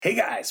Hey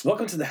guys,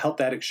 welcome to the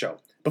Health Addict Show.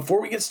 Before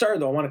we get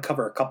started though, I want to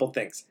cover a couple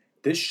things.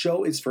 This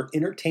show is for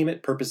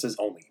entertainment purposes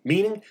only,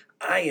 meaning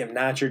I am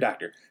not your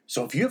doctor.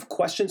 So if you have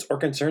questions or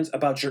concerns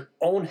about your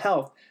own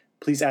health,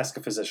 please ask a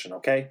physician,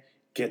 okay?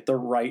 Get the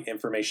right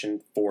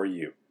information for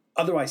you.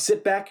 Otherwise,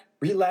 sit back,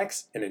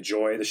 relax, and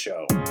enjoy the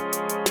show.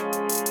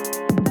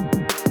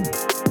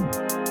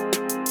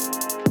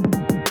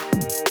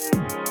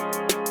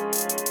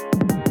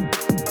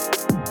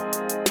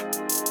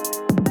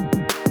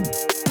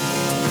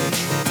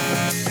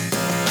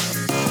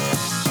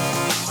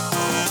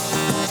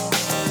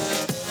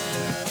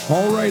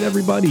 All right,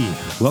 everybody.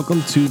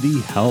 Welcome to the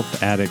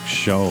Health Addict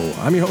Show.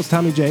 I'm your host,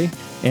 Tommy J,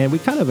 and we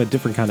kind of have a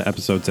different kind of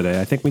episode today.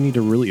 I think we need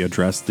to really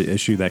address the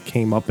issue that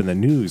came up in the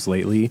news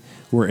lately,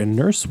 where a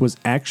nurse was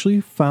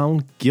actually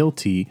found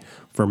guilty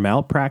for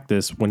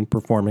malpractice when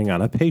performing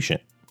on a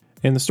patient.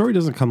 And the story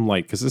doesn't come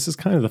light because this is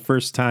kind of the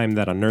first time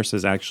that a nurse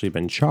has actually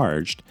been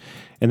charged.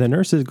 And the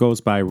nurse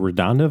goes by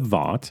RaDonda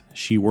Vaught.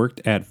 She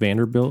worked at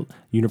Vanderbilt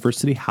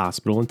University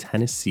Hospital in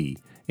Tennessee,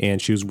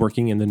 and she was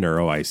working in the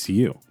neuro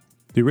ICU.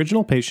 The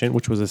original patient,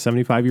 which was a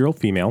 75-year-old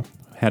female,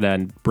 had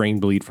a brain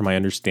bleed from my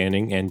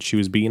understanding, and she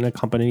was being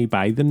accompanied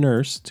by the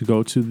nurse to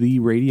go to the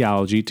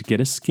radiology to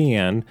get a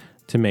scan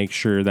to make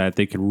sure that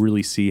they could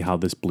really see how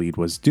this bleed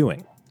was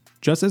doing.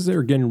 Just as they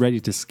were getting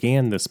ready to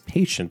scan this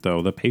patient,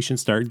 though, the patient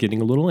started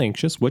getting a little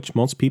anxious, which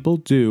most people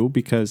do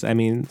because,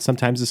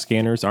 sometimes the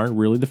scanners aren't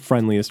really the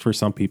friendliest for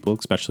some people,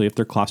 especially if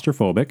they're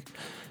claustrophobic.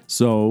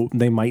 So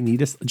they might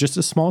need just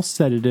a small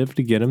sedative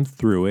to get them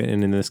through it.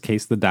 And in this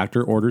case, the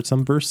doctor ordered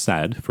some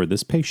Versed for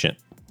this patient.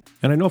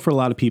 And I know for a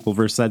lot of people,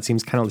 Versed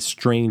seems kind of a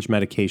strange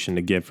medication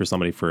to give for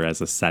somebody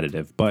as a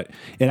sedative, but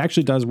it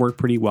actually does work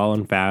pretty well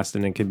and fast,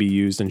 and it can be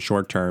used in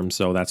short term.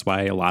 So that's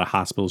why a lot of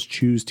hospitals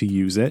choose to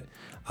use it.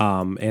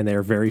 And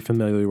they're very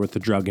familiar with the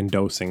drug and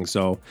dosing.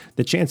 So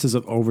the chances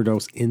of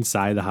overdose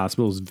inside the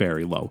hospital is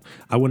very low.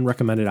 I wouldn't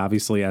recommend it,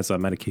 obviously, as a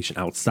medication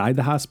outside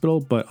the hospital,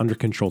 but under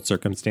controlled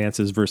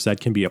circumstances, Versed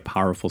can be a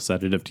powerful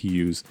sedative to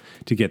use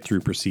to get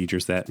through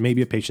procedures that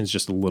maybe a patient's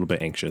just a little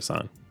bit anxious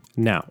on.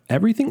 Now,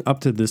 everything up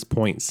to this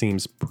point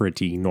seems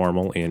pretty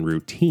normal and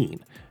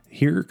routine.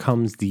 Here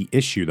comes the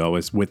issue, though,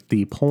 is with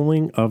the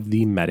pulling of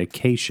the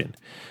medication.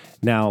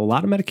 Now, a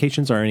lot of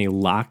medications are in a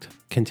locked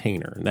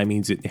container. That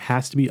means it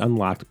has to be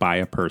unlocked by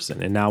a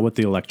person. And now with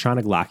the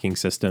electronic locking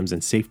systems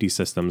and safety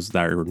systems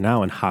that are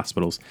now in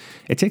hospitals,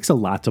 it takes a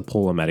lot to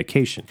pull a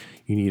medication.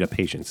 You need a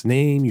patient's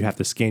name. You have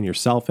to scan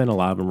yourself in. A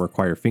lot of them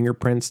require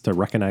fingerprints to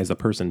recognize the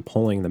person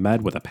pulling the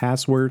med with a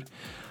password.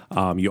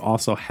 You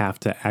also have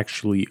to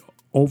actually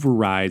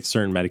override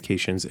certain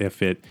medications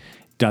if it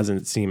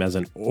doesn't seem as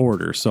an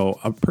order. So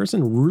a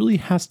person really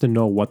has to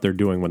know what they're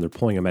doing when they're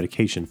pulling a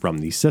medication from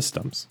these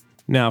systems.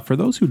 Now, for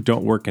those who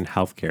don't work in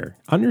healthcare,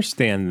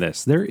 understand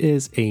this. There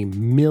is a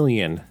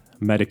million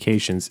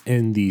medications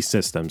in these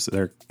systems.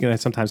 They're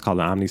sometimes called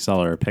an Omnicell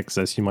or a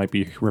Pyxis, you might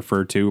be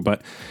referred to.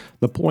 But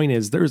the point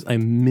is there's a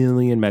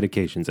million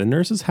medications. And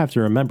nurses have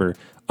to remember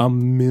a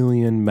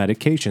million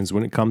medications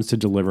when it comes to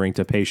delivering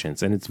to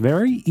patients. And it's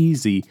very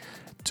easy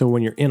to,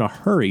 when you're in a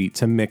hurry,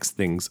 to mix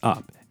things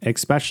up,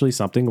 especially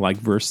something like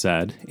Versed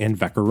and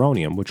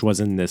Vecuronium, which was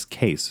in this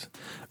case.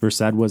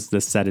 Versed was the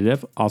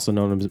sedative, also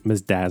known as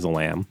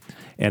midazolam,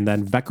 and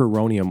then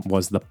Vecuronium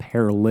was the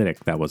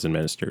paralytic that was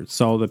administered.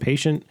 So the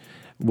patient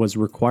was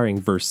requiring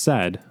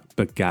Versed,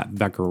 but got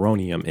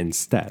Vecuronium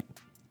instead.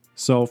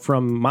 So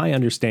from my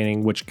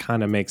understanding, which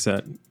kind of makes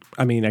it,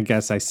 I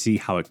guess I see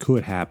how it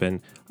could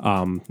happen.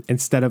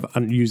 Instead of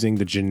using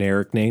the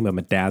generic name of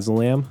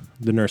midazolam,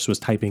 the nurse was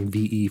typing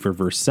VE for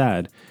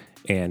Versed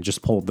and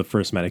just pulled the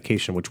first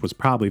medication, which was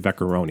probably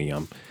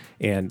Vecuronium.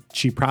 And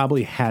she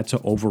probably had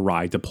to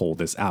override to pull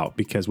this out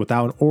because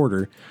without an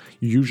order,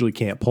 you usually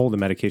can't pull the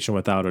medication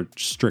without a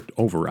strict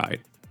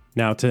override.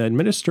 Now, to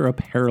administer a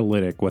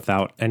paralytic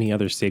without any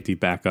other safety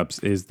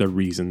backups is the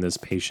reason this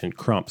patient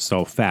crumps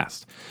so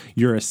fast.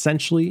 You're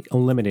essentially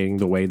eliminating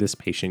the way this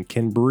patient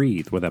can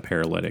breathe with a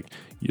paralytic.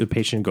 The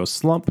patient goes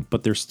slump,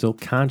 but they're still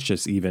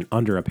conscious even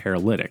under a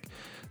paralytic.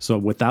 So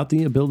without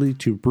the ability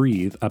to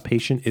breathe, a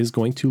patient is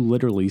going to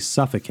literally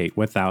suffocate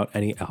without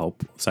any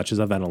help, such as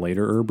a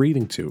ventilator or a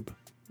breathing tube.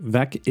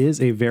 Vec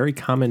is a very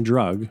common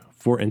drug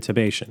for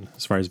intubation.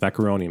 As far as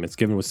Vecuronium, it's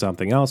given with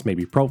something else,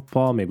 maybe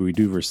propofol, maybe we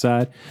do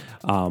Versed,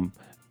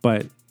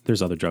 but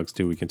there's other drugs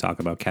too. We can talk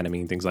about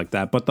ketamine, things like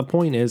that. But the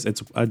point is,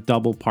 it's a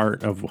double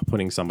part of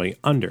putting somebody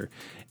under.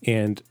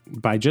 And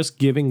by just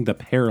giving the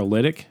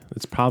paralytic,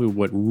 it's probably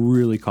what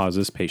really causes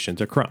this patient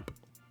to crump.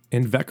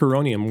 And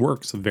Vecuronium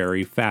works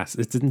very fast.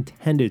 It's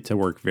intended to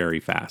work very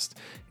fast.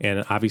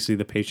 And obviously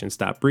the patient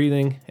stopped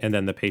breathing and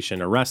then the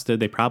patient arrested.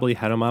 They probably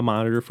had him on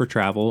monitor for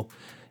travel.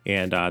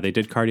 And they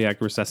did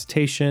cardiac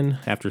resuscitation.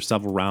 After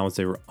several rounds,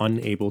 they were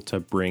unable to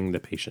bring the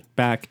patient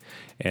back.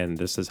 And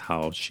this is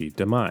how she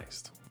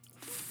demised.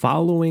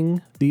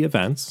 Following the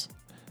events,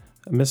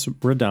 Miss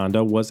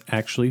RaDonda was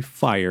actually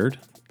fired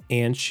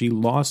and she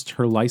lost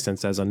her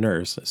license as a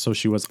nurse. So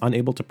she was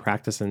unable to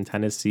practice in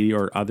Tennessee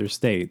or other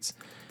states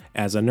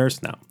as a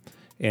nurse now.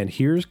 And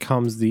here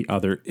comes the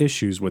other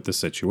issues with the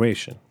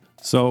situation.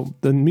 So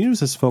the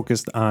news is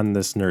focused on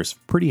this nurse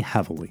pretty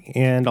heavily,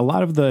 and a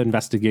lot of the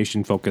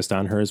investigation focused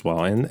on her as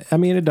well. And I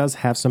mean, it does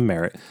have some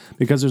merit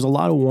because there's a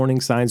lot of warning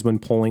signs when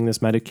pulling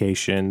this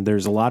medication.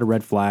 There's a lot of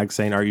red flags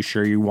saying, are you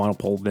sure you want to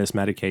pull this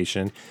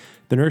medication?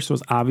 The nurse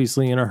was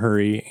obviously in a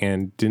hurry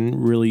and didn't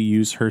really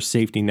use her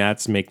safety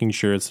nets, making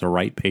sure it's the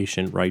right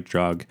patient, right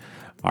drug.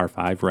 Our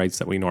 5 rights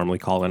that we normally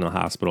call in a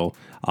hospital,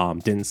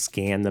 didn't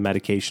scan the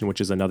medication,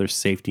 which is another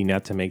safety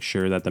net to make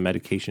sure that the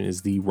medication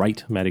is the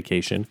right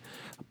medication.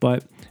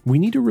 But we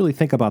need to really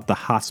think about the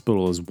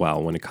hospital as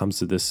well when it comes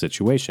to this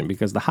situation,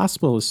 because the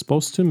hospital is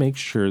supposed to make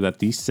sure that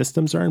these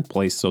systems are in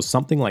place so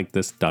something like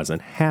this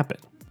doesn't happen.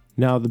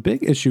 Now, the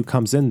big issue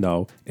comes in,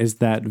 though, is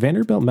that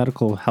Vanderbilt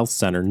Medical Health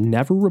Center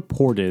never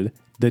reported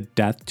the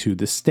death to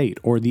the state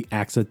or the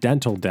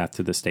accidental death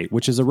to the state,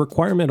 which is a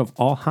requirement of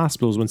all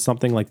hospitals when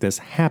something like this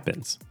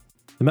happens.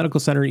 The medical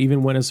center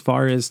even went as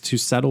far as to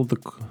settle the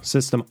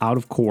system out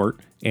of court,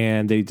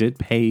 and they did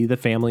pay the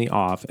family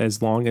off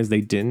as long as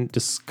they didn't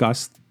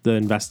discuss the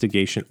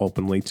investigation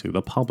openly to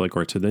the public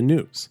or to the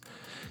news.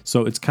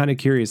 So it's kind of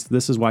curious.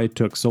 This is why it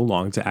took so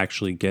long to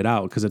actually get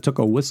out, because it took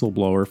a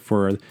whistleblower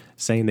for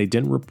saying they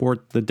didn't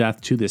report the death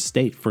to the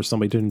state for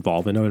somebody to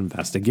involve in an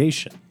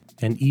investigation.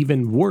 And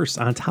even worse,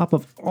 on top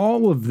of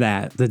all of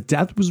that, the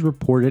death was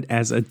reported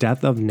as a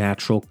death of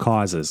natural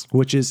causes,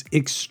 which is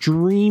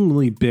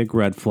extremely big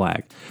red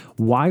flag.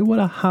 Why would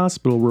a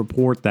hospital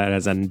report that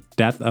as a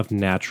death of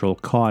natural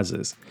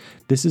causes?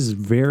 This is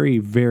very,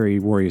 very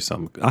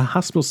worrisome. A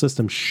hospital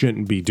system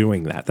shouldn't be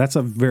doing that. That's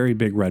a very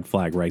big red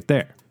flag right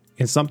there.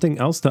 And something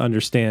else to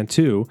understand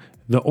too,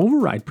 the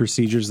override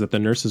procedures that the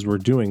nurses were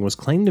doing was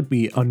claimed to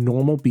be a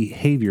normal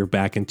behavior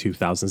back in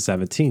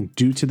 2017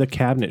 due to the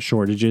cabinet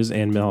shortages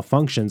and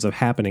malfunctions of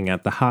happening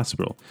at the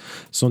hospital.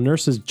 So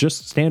nurses,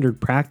 just standard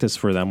practice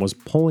for them was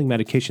pulling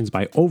medications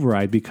by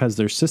override because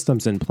their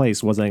systems in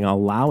place wasn't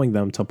allowing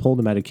them to pull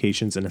the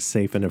medications in a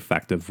safe and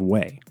effective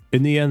way.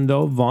 In the end,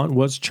 though, Vaught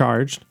was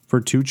charged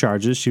for 2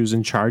 charges. She was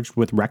charged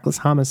with reckless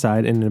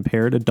homicide and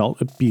impaired adult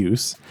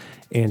abuse,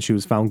 and she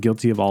was found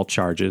guilty of all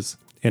charges.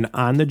 And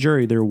on the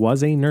jury, there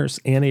was a nurse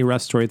and a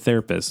respiratory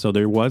therapist. So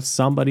there was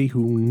somebody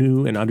who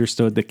knew and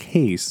understood the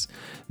case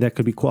that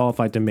could be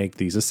qualified to make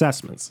these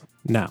assessments.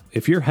 Now,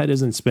 if your head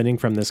isn't spinning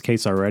from this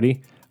case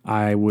already,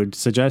 I would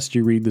suggest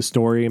you read the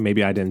story.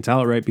 Maybe I didn't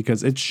tell it right,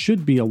 because it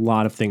should be a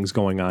lot of things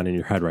going on in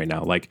your head right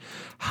now. Like,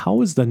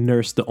 how is the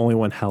nurse the only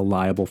one held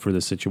liable for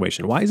this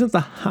situation? Why isn't the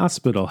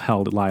hospital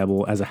held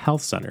liable as a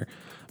health center?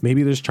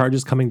 Maybe there's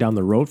charges coming down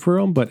the road for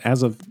them, but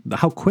as of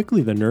how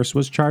quickly the nurse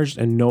was charged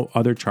and no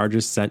other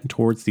charges sent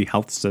towards the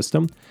health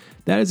system,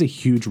 that is a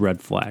huge red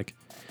flag.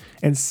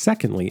 And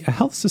secondly, a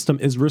health system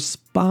is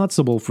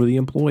responsible for the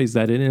employees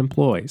that it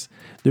employs.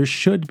 There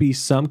should be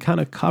some kind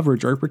of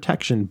coverage or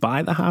protection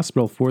by the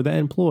hospital for the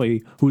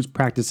employee who's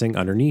practicing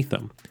underneath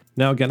them.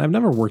 Now, again, I've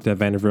never worked at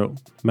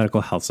Vanderbilt Medical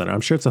Health Center.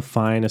 I'm sure it's a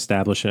fine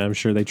establishment. I'm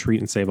sure they treat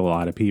and save a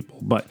lot of people.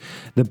 But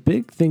the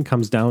big thing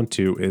comes down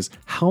to is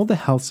how the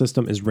health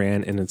system is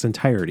ran in its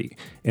entirety.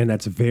 And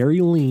that's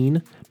very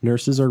lean.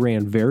 Nurses are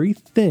ran very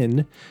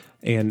thin.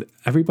 And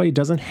everybody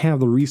doesn't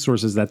have the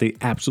resources that they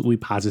absolutely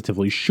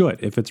positively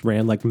should if it's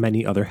ran like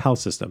many other health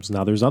systems.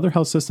 Now, there's other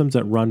health systems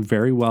that run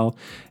very well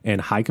and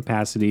high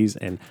capacities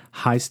and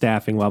high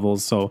staffing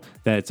levels so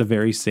that it's a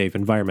very safe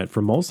environment.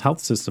 For most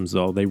health systems,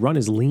 though, they run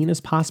as lean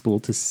as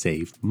possible to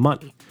save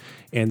money.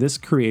 And this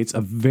creates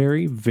a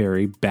very,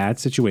 very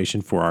bad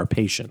situation for our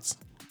patients.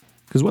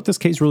 Because what this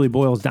case really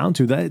boils down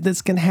to, that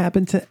this can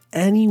happen to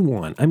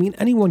anyone. I mean,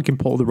 anyone can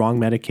pull the wrong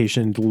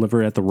medication and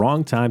deliver it at the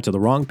wrong time to the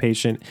wrong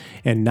patient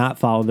and not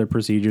follow their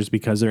procedures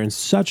because they're in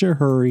such a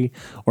hurry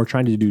or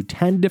trying to do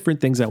 10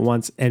 different things at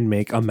once and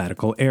make a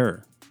medical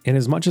error. And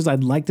as much as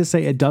I'd like to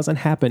say it doesn't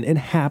happen, it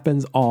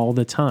happens all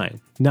the time.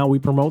 Now, we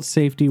promote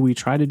safety. We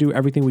try to do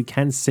everything we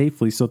can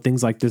safely so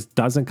things like this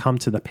doesn't come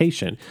to the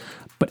patient.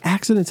 But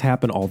accidents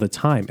happen all the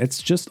time.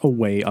 It's just a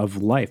way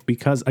of life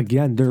because,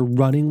 again, they're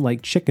running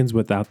like chickens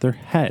without their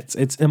heads.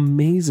 It's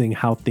amazing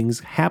how things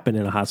happen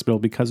in a hospital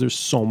because there's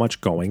so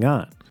much going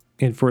on.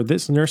 And for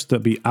this nurse to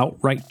be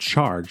outright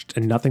charged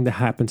and nothing to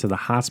happen to the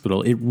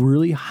hospital, it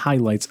really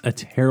highlights a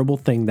terrible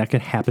thing that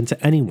could happen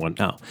to anyone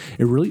now.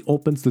 It really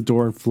opens the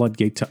door and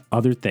floodgate to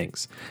other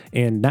things.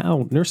 And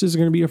now nurses are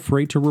going to be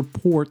afraid to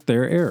report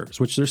their errors,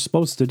 which they're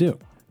supposed to do.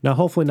 Now,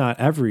 hopefully not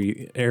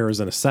every error is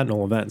in a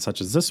sentinel event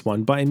such as this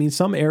one, but I mean,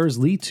 some errors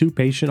lead to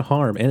patient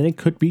harm and it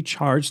could be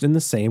charged in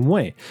the same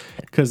way.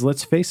 Because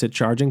let's face it,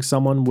 charging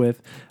someone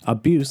with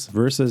abuse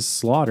versus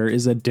slaughter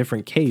is a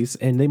different case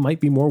and they might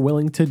be more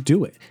willing to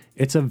do it.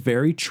 It's a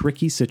very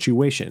tricky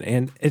situation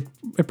and it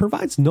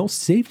provides no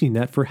safety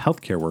net for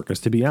healthcare workers,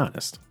 to be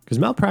honest. Because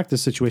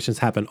malpractice situations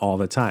happen all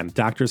the time.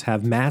 Doctors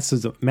have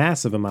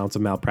massive amounts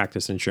of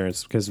malpractice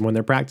insurance because when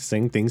they're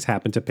practicing, things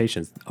happen to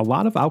patients. A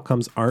lot of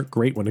outcomes aren't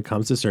great when it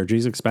comes to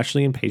surgeries,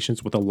 especially in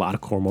patients with a lot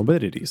of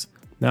comorbidities.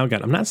 Now,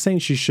 again, I'm not saying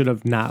she should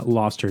have not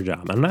lost her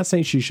job. I'm not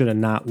saying she should have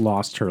not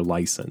lost her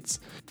license.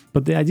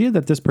 But the idea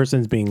that this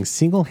person is being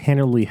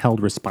single-handedly held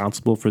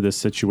responsible for this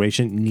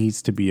situation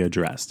needs to be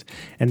addressed.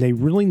 And they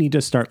really need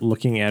to start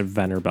looking at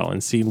Vanderbilt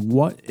and see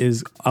what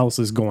else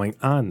is going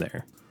on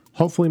there.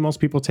 Hopefully, most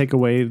people take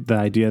away the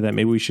idea that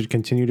maybe we should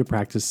continue to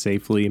practice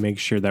safely, make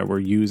sure that we're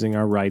using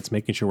our rights,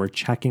 making sure we're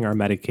checking our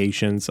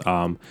medications.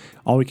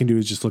 All we can do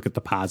is just look at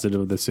the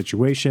positive of the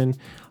situation.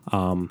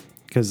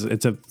 Because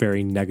it's a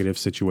very negative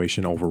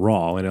situation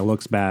overall, and it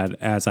looks bad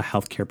as a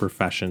healthcare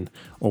profession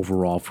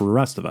overall for the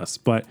rest of us.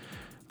 But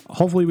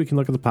hopefully we can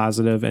look at the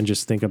positive and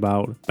just think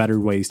about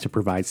better ways to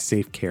provide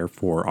safe care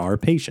for our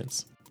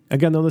patients.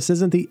 Again, though, this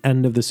isn't the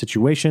end of the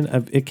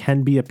situation. It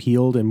can be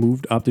appealed and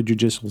moved up the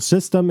judicial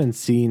system and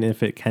seen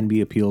if it can be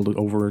appealed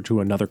over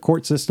to another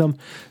court system.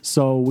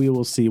 So we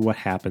will see what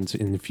happens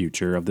in the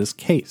future of this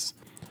case.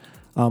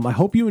 I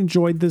hope you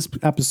enjoyed this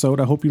episode.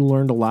 I hope you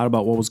learned a lot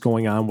about what was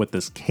going on with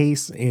this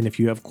case. And if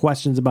you have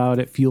questions about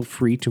it, feel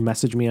free to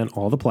message me on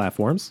all the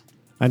platforms.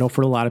 I know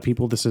for a lot of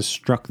people, this has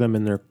struck them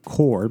in their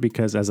core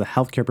because as a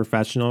healthcare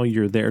professional,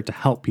 you're there to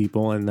help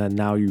people. And then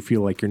now you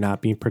feel like you're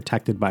not being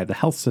protected by the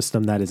health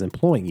system that is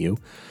employing you.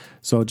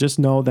 So just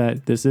know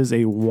that this is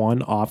a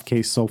one-off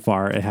case so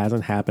far. It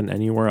hasn't happened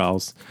anywhere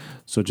else.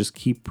 So just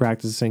keep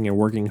practicing and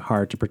working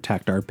hard to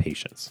protect our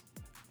patients.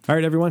 All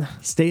right, everyone,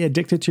 stay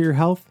addicted to your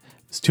health.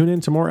 Tune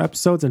in to more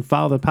episodes and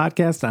follow the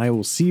podcast. I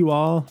will see you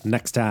all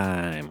next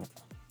time.